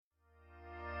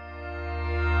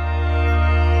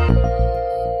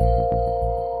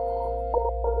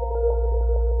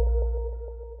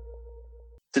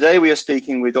Today we are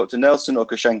speaking with Dr. Nelson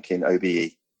Ogunshakin OBE,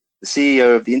 the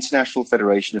CEO of the International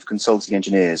Federation of Consulting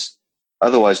Engineers,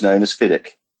 otherwise known as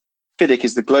FIDIC. FIDIC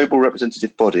is the global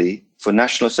representative body for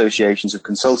national associations of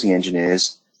consulting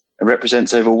engineers and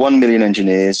represents over 1 million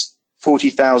engineers,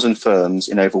 40,000 firms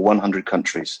in over 100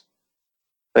 countries.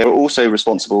 They are also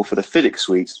responsible for the FIDIC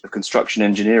suite of construction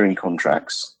engineering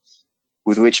contracts,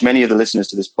 with which many of the listeners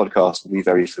to this podcast will be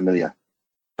very familiar.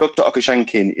 Dr.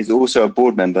 Ogunshakin is also a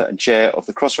board member and chair of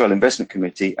the Crossrail Investment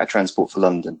Committee at Transport for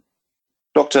London.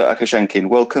 Dr. Ogunshakin,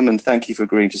 welcome and thank you for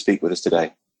agreeing to speak with us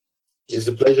today. It's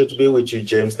a pleasure to be with you,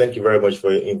 James. Thank you very much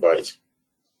for your invite.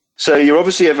 So you're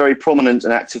obviously a very prominent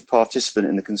and active participant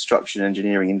in the construction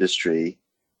engineering industry,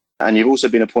 and you've also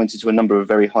been appointed to a number of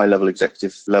very high-level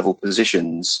executive level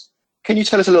positions. Can you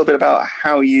tell us a little bit about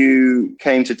how you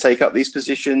came to take up these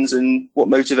positions and what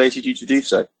motivated you to do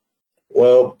so?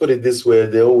 Well, put it this way,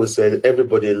 they always say that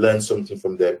everybody learns something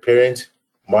from their parent.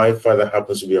 My father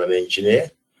happens to be an engineer,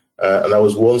 and I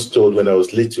was once told when I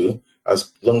was little,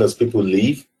 as long as people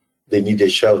live, they need a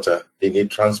shelter, they need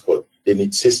transport, they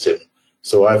need system.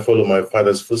 So I followed my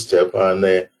father's footsteps, and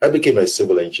I became a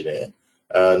civil engineer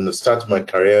and started my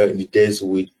career in the days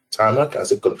with tarmac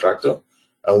as a contractor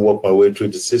and worked my way through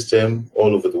the system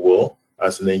all over the world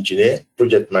as an engineer,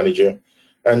 project manager,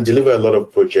 and delivered a lot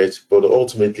of projects, but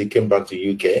ultimately came back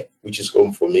to UK, which is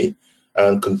home for me,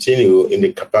 and continue in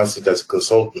the capacity as a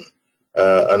consultant.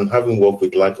 And having worked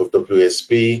with like of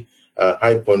WSP,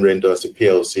 High Point Render as a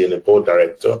PLC and a board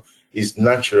director, it's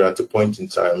natural at a point in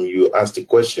time you ask the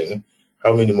question,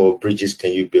 how many more bridges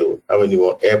can you build? How many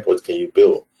more airports can you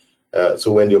build?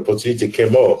 So when the opportunity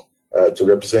came up to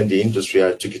represent the industry,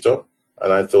 I took it up.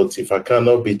 And I thought, if I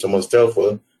cannot be Thomas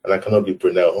Telford and I cannot be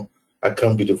Brunel, I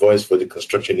can't be the voice for the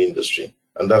construction industry.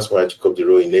 And that's why I took up the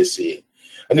role in ACA.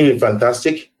 And it's been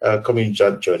fantastic coming to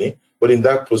that journey. But in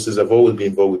that process, I've always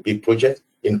been involved with big projects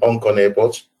in Hong Kong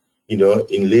Airport, in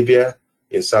Libya,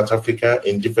 in South Africa,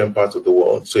 in different parts of the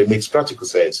world. So it makes practical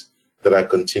sense that I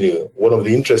continue. One of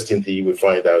the interesting things you will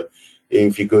find out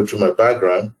if you go through my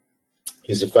background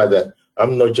is the fact that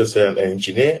I'm not just an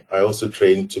engineer, I also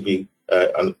trained to be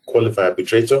a qualified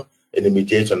arbitrator and a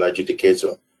mediator and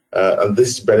adjudicator. And this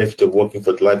is the benefit of working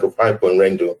for the like of High Point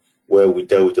Render, where we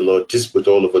dealt with a lot of disputes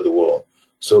all over the world.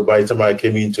 So by the time I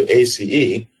came into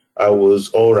ACE, I was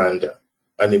all-rounder.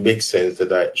 And it makes sense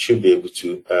that I should be able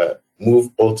to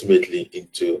move ultimately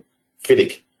into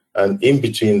FIDIC. And in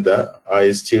between that,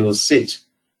 I still sit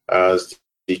as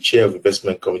the chair of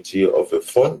investment committee of a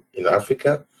fund in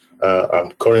Africa.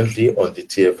 I'm currently on the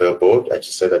TFL board, as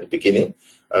you said at the beginning,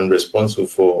 and responsible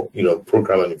for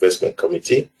program and investment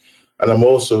committee. And I'm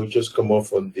also just come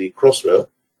off on the Crossrail,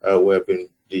 where I've been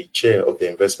the chair of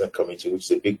the investment committee, which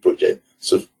is a big project,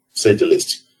 so say the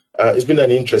least. It's been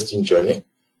an interesting journey,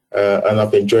 and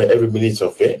I've enjoyed every minute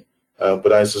of it.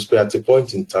 But I suspect at a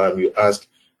point in time, you ask,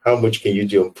 how much can you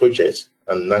do on projects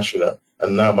and national,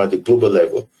 and now I'm at the global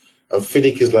level. And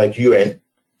FIDIC is like UN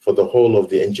for the whole of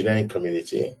the engineering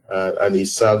community, and it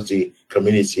serves the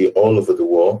community all over the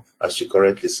world, as you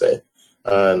correctly said.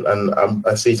 And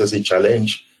I see it as a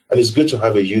challenge, and it's good to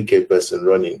have a UK person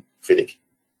running FIDIC.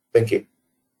 Thank you.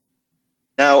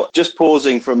 Now, just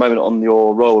pausing for a moment on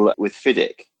your role with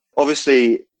FIDIC.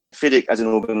 Obviously, FIDIC as an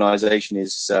organisation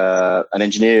is an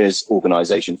engineers'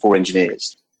 organisation for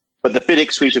engineers. But the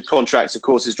FIDIC suite of contracts, of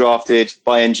course, is drafted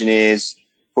by engineers,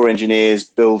 for engineers,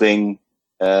 building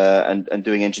and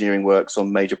doing engineering works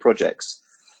on major projects.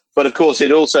 But of course,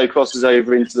 it also crosses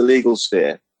over into the legal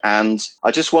sphere. And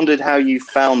I just wondered how you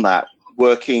found that,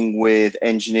 working with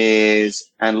engineers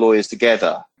and lawyers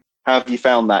together. How have you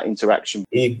found that interaction?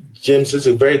 James, it's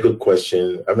a very good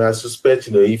question. I mean, I suspect,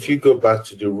 if you go back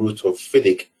to the root of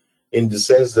FIDIC, in the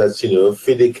sense that,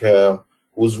 FIDIC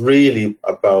was really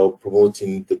about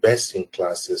promoting the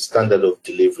best-in-class standard of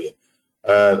delivery.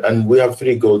 And we have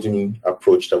three golden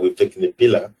approach that we've taken a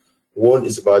pillar. One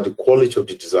is about the quality of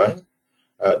the design.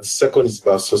 The second is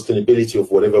about sustainability of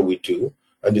whatever we do.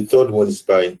 And the third one is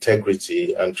about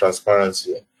integrity and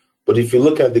transparency. But if you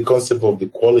look at the concept of the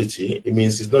quality, it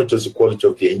means it's not just the quality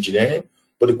of the engineering,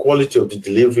 but the quality of the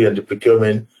delivery and the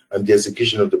procurement and the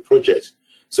execution of the project.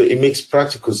 So it makes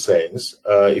practical sense.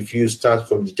 If you start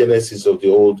from the genesis of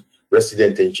the old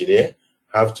resident engineer,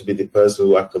 have to be the person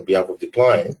who acts on behalf of the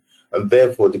client, and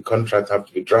therefore the contract have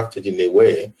to be drafted in a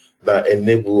way that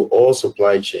enable all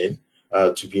supply chain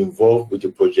to be involved with the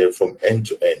project from end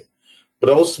to end. But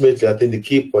ultimately, I think the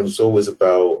key point is always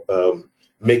about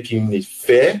making it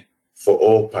fair for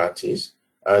all parties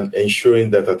and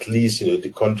ensuring that at least the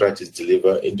contract is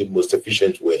delivered in the most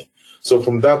efficient way. So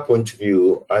from that point of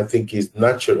view, I think it's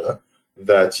natural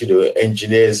that,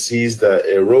 engineers sees that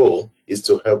a role is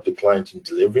to help the client in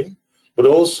delivering, but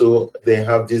also they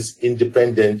have this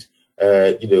independent,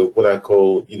 what I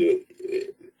call,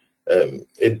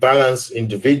 a balanced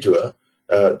individual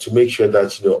to make sure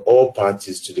that, all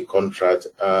parties to the contract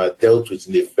are dealt with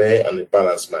in a fair and a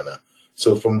balanced manner.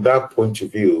 So from that point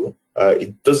of view,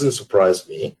 it doesn't surprise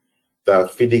me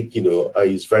that FIDIC,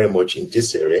 is very much in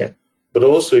this area. But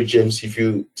also, James, if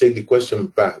you take the question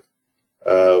back,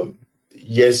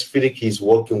 yes, FIDIC is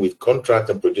working with contract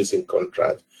and producing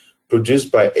contract,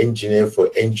 produced by engineer for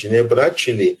engineer. But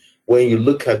actually, when you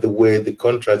look at the way the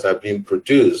contracts are being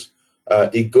produced,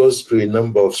 it goes through a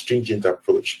number of stringent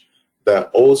approach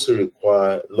that also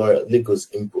require legal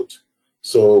input.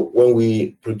 So when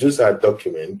we produce our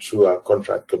document through our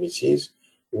contract committees,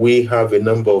 we have a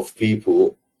number of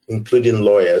people, including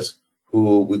lawyers,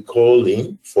 who we call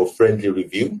in for friendly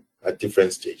review at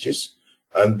different stages.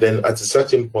 And then at a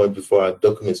certain point before our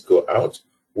documents go out,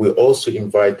 we also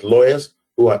invite lawyers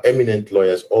who are eminent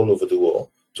lawyers all over the world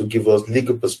to give us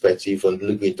legal perspective on the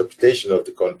legal interpretation of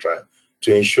the contract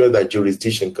to ensure that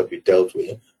jurisdiction can be dealt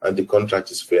with and the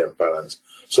contract is fair and balanced.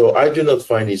 So I do not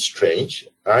find it strange.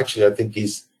 Actually, I think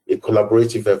it's a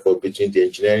collaborative effort between the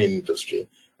engineering industry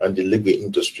and the legal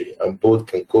industry, and both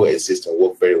can coexist and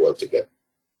work very well together.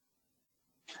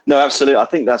 No, absolutely. I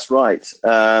think that's right.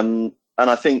 And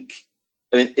I think,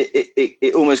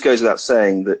 it almost goes without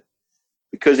saying that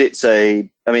because it's a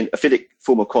FIDIC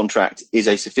form of contract is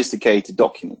a sophisticated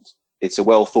document. It's a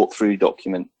well thought through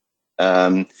document.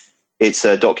 It's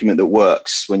a document that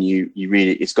works when you read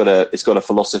it. It's got a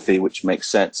philosophy which makes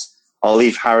sense. I'll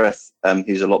leave Harith,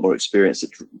 who's a lot more experienced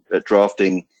at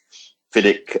drafting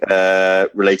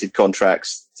FIDIC related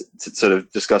contracts to sort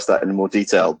of discuss that in more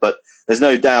detail. But there's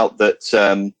no doubt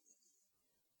that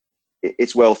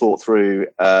it's well thought through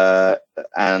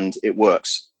and it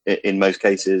works in most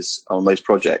cases on most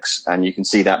projects, and you can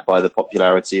see that by the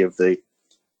popularity of it,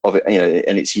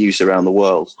 and its use around the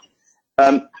world.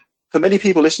 For many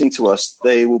people listening to us,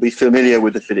 they will be familiar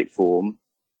with the FIDIC form,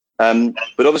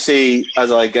 but obviously,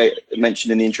 as I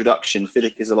mentioned in the introduction,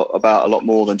 FIDIC is a lot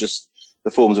more than just the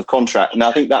forms of contract. And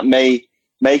I think that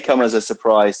may come as a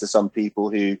surprise to some people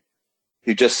who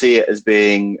just see it as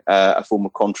being a form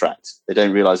of contract. They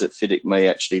don't realize that FIDIC may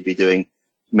actually be doing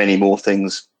many more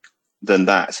things than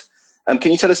that.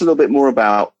 Can you tell us a little bit more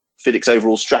about FIDIC's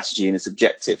overall strategy and its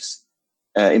objectives,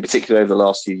 in particular over the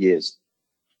last few years?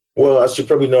 Well, as you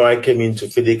probably know, I came into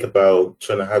FIDIC about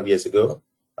 2.5 years ago,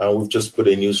 and we've just put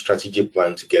a new strategic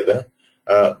plan together.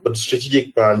 But the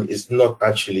strategic plan is not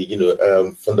actually,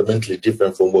 fundamentally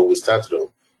different from what we started on,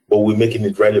 but we're making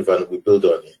it relevant. We build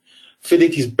on it.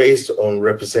 FIDIC is based on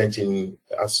representing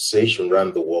association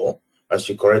around the world, as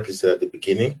you correctly said at the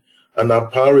beginning. And our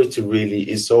priority really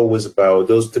is always about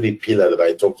those 3 pillars that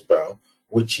I talked about,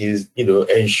 which is,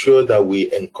 ensure that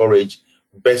we encourage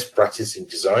best practice in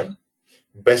design,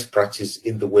 best practice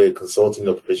in the way consulting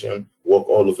operation work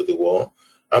all over the world,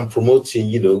 and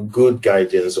promoting, good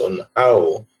guidance on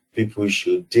how people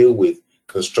should deal with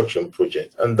construction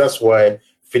projects. And that's why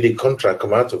FIDIC contract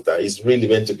come out of that. It's really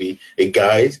meant to be a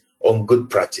guide on good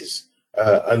practice.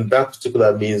 And that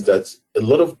particular means that a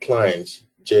lot of clients,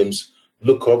 James,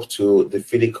 look up to the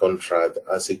FIDIC contract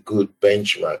as a good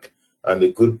benchmark and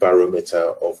a good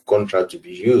barometer of contract to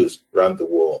be used around the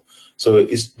world. So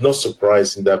it's not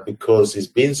surprising that because it's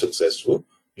been successful,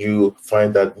 you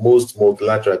find that most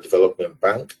multilateral development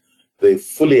banks, they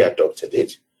fully adopted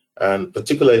it. And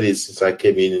particularly since I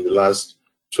came in the last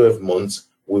 12 months,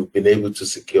 we've been able to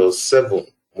secure 7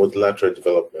 multilateral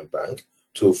development banks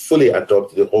to fully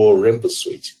adopt the whole Rainbow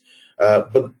Suite.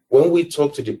 But when we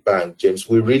talk to the bank, James,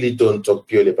 we really don't talk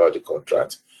purely about the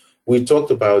contract. We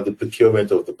talked about the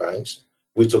procurement of the banks.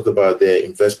 We talked about their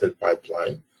investment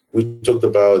pipeline. We talked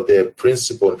about their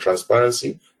principle and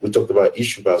transparency. We talked about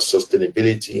issue about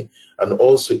sustainability and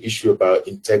also issue about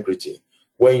integrity.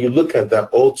 When you look at that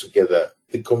all together,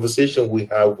 the conversation we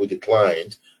have with the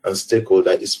client and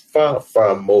stakeholder is far,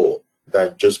 far more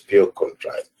than just pure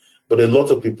contract. But a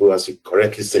lot of people, as you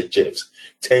correctly said, James,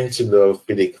 tend to know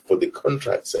FIDIC for the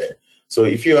contracts. So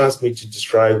if you ask me to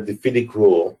describe the FIDIC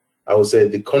role, I would say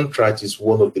the contract is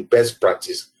one of the best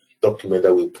practice documents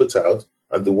that we put out,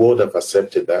 and the world have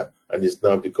accepted that, and it's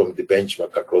now become the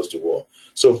benchmark across the world.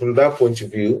 So from that point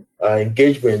of view, our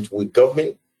engagement with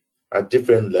government at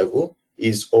different level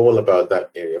is all about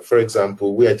that area. For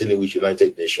example, we are dealing with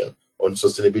United Nations on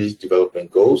sustainability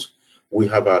development goals. We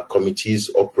have our committees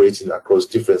operating across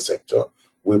different sectors.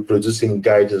 We're producing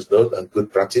guidance notes and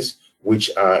good practice, which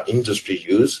our industry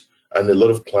use. and a lot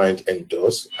of clients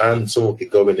endorse, and some of the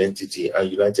government entity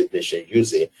and United Nations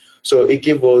use it. So it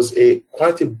gave us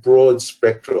quite a broad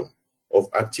spectrum of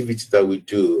activity that we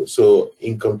do. So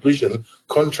in conclusion,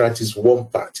 contract is one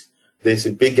part. There's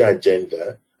a bigger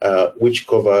agenda which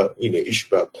cover issues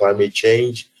about climate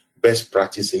change, best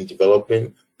practice in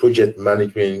development, project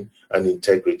management, and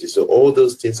integrity. So all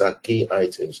those things are key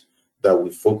items that we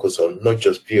focus on, not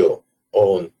just pure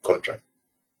on contract.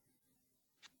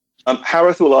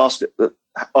 Harith will ask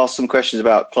some questions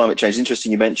about climate change.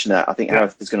 Interesting you mentioned that. I think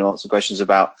Harith is going to answer questions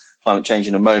about climate change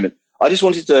in a moment. I just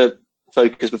wanted to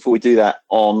focus before we do that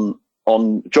on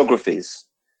geographies.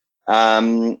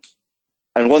 And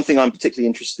one thing I'm particularly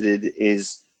interested in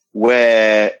is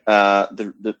where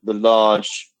the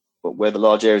large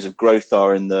areas of growth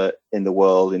are in the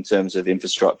world in terms of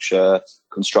infrastructure,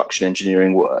 construction,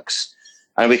 engineering works.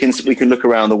 And we can look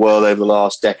around the world over the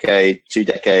last decade, 2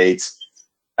 decades,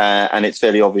 and it's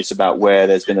fairly obvious about where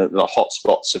there's been a lot of hot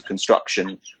spots of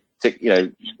construction,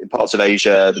 in parts of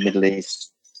Asia, the Middle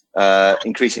East,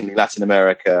 increasingly Latin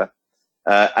America,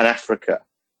 and Africa.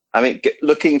 I mean,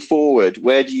 looking forward,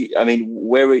 where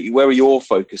are your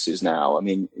focuses now? I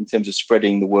mean, in terms of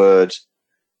spreading the word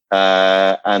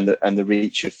and the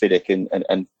reach of FIDIC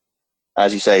and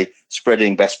as you say,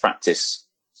 spreading best practice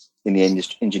in the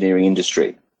engineering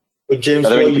industry. But James, are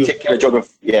there any particular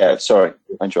geography? Yeah, sorry,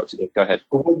 I interrupted you. Go ahead.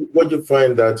 What you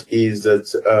find that is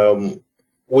that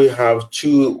we have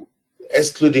two,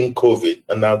 excluding COVID,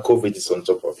 and now COVID is on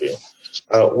top of it.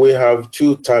 We have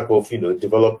two type of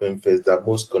development phase that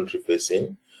most countries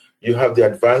facing. You have the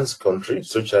advanced countries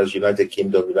such as United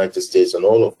Kingdom, United States, and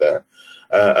all of that,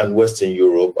 and Western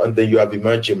Europe, and then you have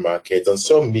emerging markets and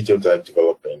some medium-term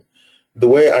development. The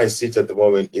way I see it at the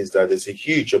moment is that there's a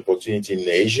huge opportunity in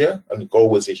Asia, and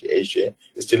always Asia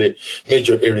is still a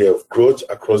major area of growth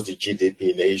across the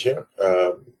GDP in Asia.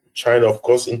 China, of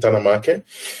course, internal market.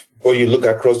 But you look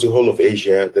across the whole of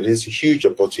Asia, there is a huge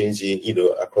opportunity,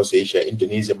 across Asia.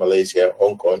 Indonesia, Malaysia,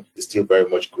 Hong Kong is still very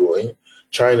much growing.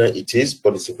 China, it is,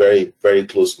 but it's a very, very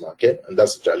close market, and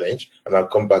that's a challenge. And I'll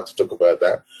come back to talk about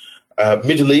that.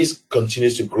 Middle East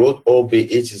continues to grow,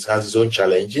 albeit it has its own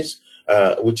challenges.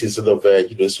 Which is sort of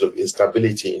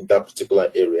instability in that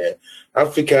particular area.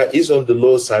 Africa is on the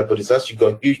low side, but it's actually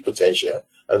got huge potential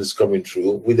and it's coming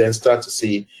through. We then start to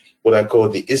see what I call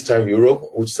the Eastern Europe,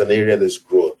 which is an area that's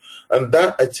growth. And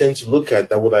that I tend to look at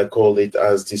that what I call it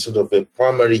as the sort of a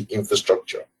primary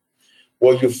infrastructure.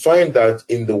 What you find that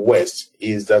in the West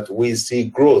is that we see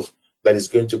growth that is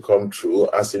going to come through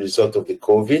as a result of the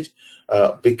COVID,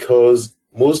 because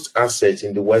most assets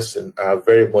in the Western are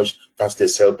very much past their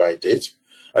sell-by date,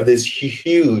 and there's a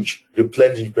huge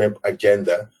replenishment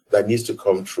agenda that needs to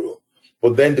come through.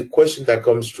 But then the question that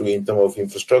comes through in terms of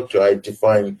infrastructure, I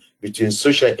define between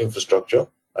social infrastructure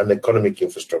and economic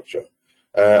infrastructure.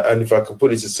 And if I could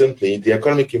put it simply, the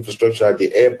economic infrastructure are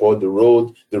the airport, the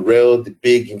road, the rail, the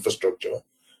big infrastructure.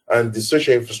 And the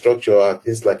social infrastructure are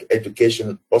things like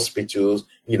education, hospitals,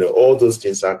 all those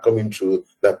things are coming through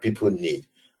that people need.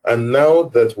 And now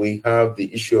that we have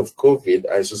the issue of COVID,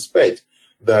 I suspect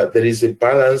that there is a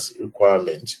balance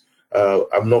requirement.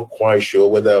 I'm not quite sure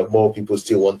whether more people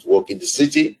still want to work in the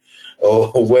city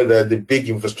or whether the big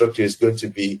infrastructure is going to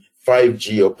be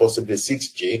 5G or possibly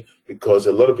 6G, because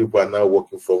a lot of people are now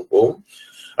working from home.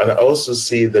 And I also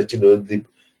see that, the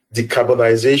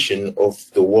decarbonization of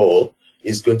the world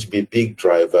is going to be a big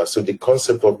driver. So the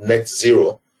concept of net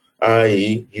zero,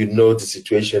 i.e., the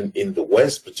situation in the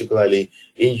West, particularly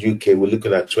in UK, we're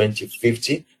looking at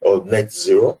 2050 or net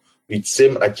zero. The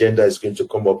same agenda is going to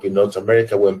come up in North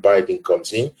America when Biden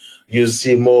comes in. You'll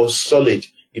see more solid,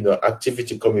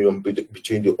 activity coming on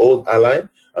between the old ally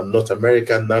and North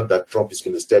America now that Trump is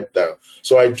going to step down.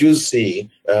 So I do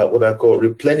see what I call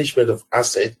replenishment of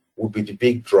asset will be the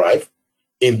big drive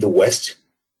in the West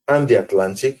and the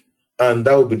Atlantic, and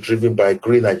that will be driven by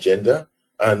green agenda.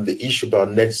 And the issue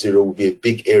about net zero will be a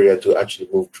big area to actually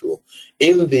move through.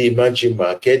 In the emerging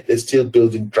market, they're still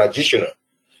building traditional,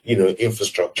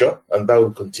 infrastructure, and that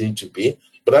will continue to be.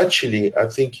 But actually, I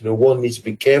think, one needs to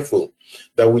be careful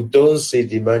that we don't see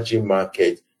the emerging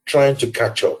market trying to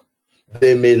catch up.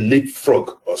 They may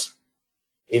leapfrog us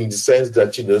in the sense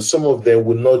that, some of them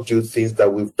will not do things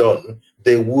that we've done.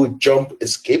 They will jump,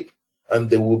 escape, and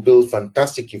they will build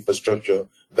fantastic infrastructure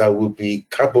that will be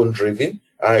carbon driven,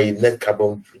 i.e. net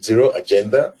carbon zero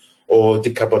agenda, or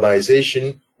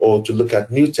decarbonization, or to look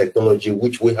at new technology,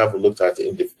 which we haven't looked at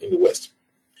in the West.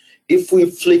 If we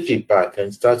flip it back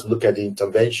and start to look at the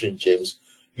intervention, James,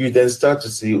 you then start to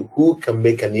see who can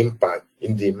make an impact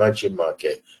in the emerging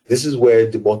market. This is where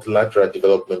the multilateral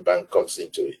development bank comes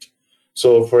into it.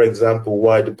 So, for example,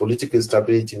 while the political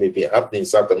instability may be happening in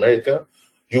South America,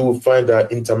 you will find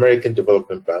that Inter-American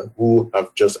Development Bank, who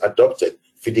have just adopted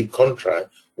FIDIC contract,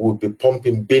 will be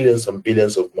pumping billions and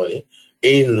billions of money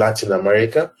in Latin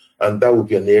America, and that will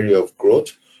be an area of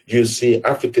growth. You see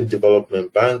African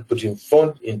Development Bank putting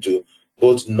funds into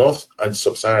both North and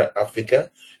Sub-Saharan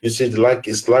Africa. You see like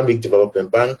Islamic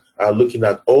Development Bank are looking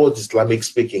at all the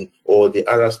Islamic-speaking or the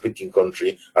Arab-speaking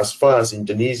country as far as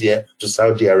Indonesia to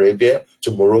Saudi Arabia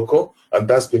to Morocco, and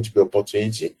that's going to be an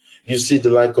opportunity. You see the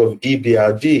like of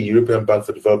EBRD, European Bank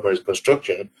for Development and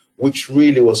Reconstruction, which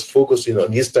really was focusing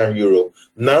on Eastern Europe.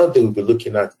 Now they will be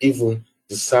looking at even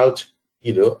the South,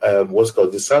 what's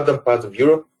called the southern part of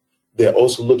Europe. They're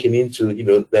also looking into,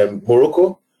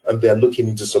 Morocco, and they're looking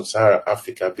into Sub-Saharan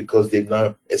Africa because they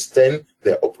now extend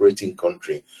their operating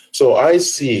country. So I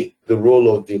see the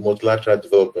role of the Multilateral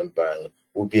Development Bank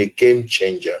will be a game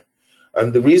changer.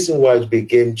 And the reason why it will be a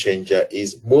game changer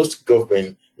is most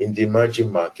governments in the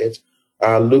emerging market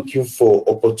are looking for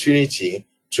opportunity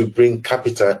to bring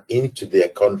capital into their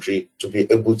country to be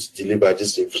able to deliver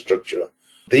this infrastructure.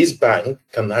 This bank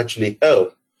can actually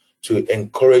help to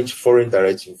encourage foreign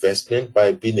direct investment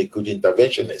by being a good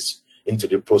interventionist into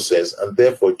the process and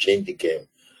therefore change the game.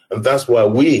 And that's why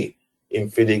we in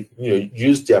FIDIC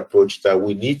use the approach that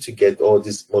we need to get all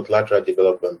this Multilateral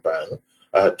Development Bank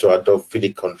to adopt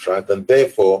FIDIC contract and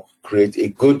therefore create a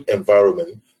good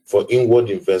environment for inward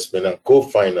investment and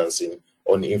co-financing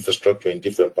on infrastructure in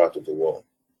different parts of the world.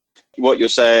 What you're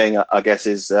saying, I guess,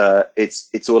 is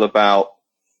it's all about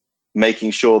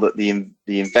making sure that the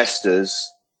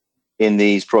investors in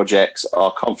these projects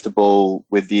are comfortable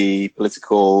with the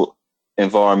political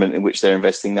environment in which they're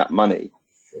investing that money.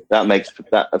 That makes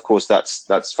that, of course,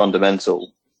 that's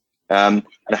fundamental. And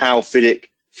how FIDIC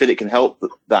can help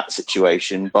that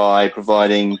situation by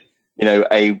providing,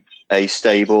 a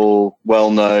stable,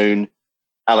 well-known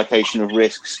allocation of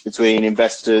risks between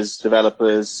investors,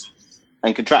 developers,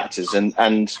 and contractors, and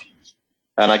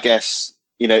I guess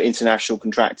international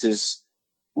contractors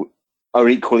are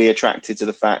equally attracted to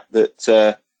the fact that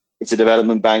it's a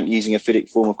development bank using a FIDIC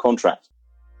form of contract.